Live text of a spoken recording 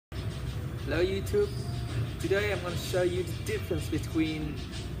Hello YouTube, today I'm going to show you the difference between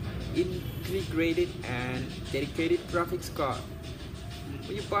integrated and dedicated graphics card.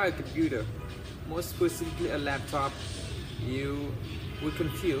 When you buy a computer, more specifically a laptop, you will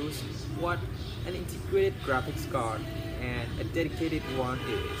confuse what an integrated graphics card and a dedicated one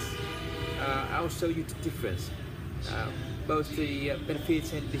is. I'll show you the difference, both the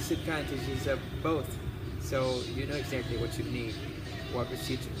benefits and disadvantages of both, so you know exactly what you need, what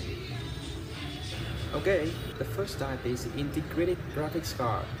procedure you need. Okay, the first type is integrated graphics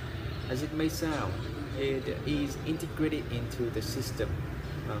card. As it may sound, it is integrated into the system.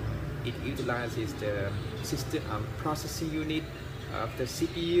 It utilizes the system processing unit of the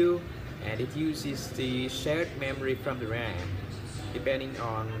CPU, and it uses the shared memory from the RAM. Depending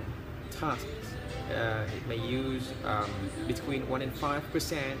on tasks, it may use between 1 and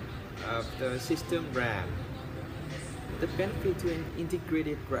 5% of the system RAM. The benefit to an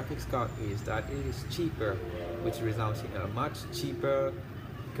integrated graphics card is that it is cheaper, which results in a much cheaper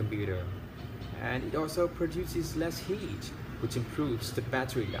computer. And it also produces less heat, which improves the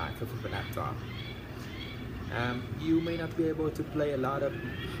battery life of a laptop. You may not be able to play a lot of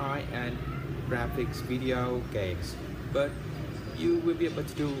high-end graphics video games, but you will be able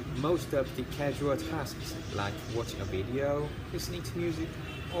to do most of the casual tasks like watching a video, listening to music,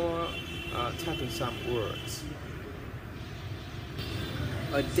 or typing some words.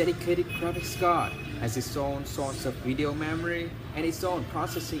 A dedicated graphics card has its own source of video memory and its own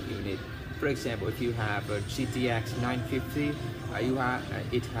processing unit. For example, if you have a GTX 950,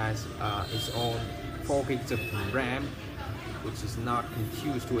 it has its own 4 gigs of RAM, which is not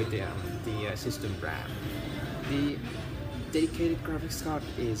confused with the system RAM. The dedicated graphics card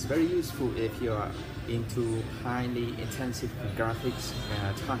is very useful if you are into highly intensive graphics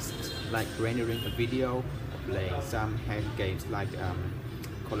tasks like rendering a video or playing some heavy games like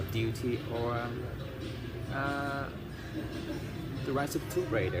Call of Duty or The Rise of Tomb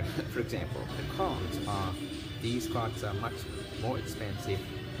Raider, for example. The cons are these cards are much more expensive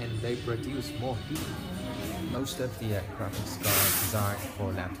and they produce more heat. Most of the graphics cards designed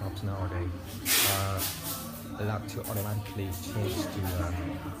for laptops nowadays are allowed to automatically change to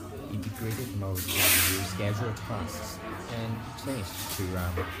integrated mode when you schedule tasks, and change to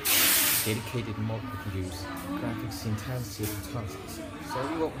dedicated mode to use graphics intensive tasks, so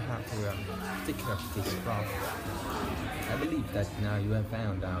you won't have to pick up this problem. I believe that now you have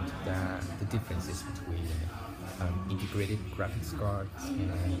found out the differences between integrated graphics cards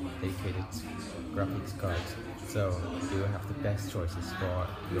and dedicated graphics cards, so you will have the best choices for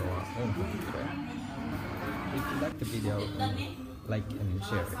your own computer. If you like the video, like and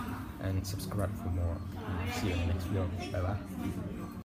share it, and subscribe for more. See you in the next video. Bye bye.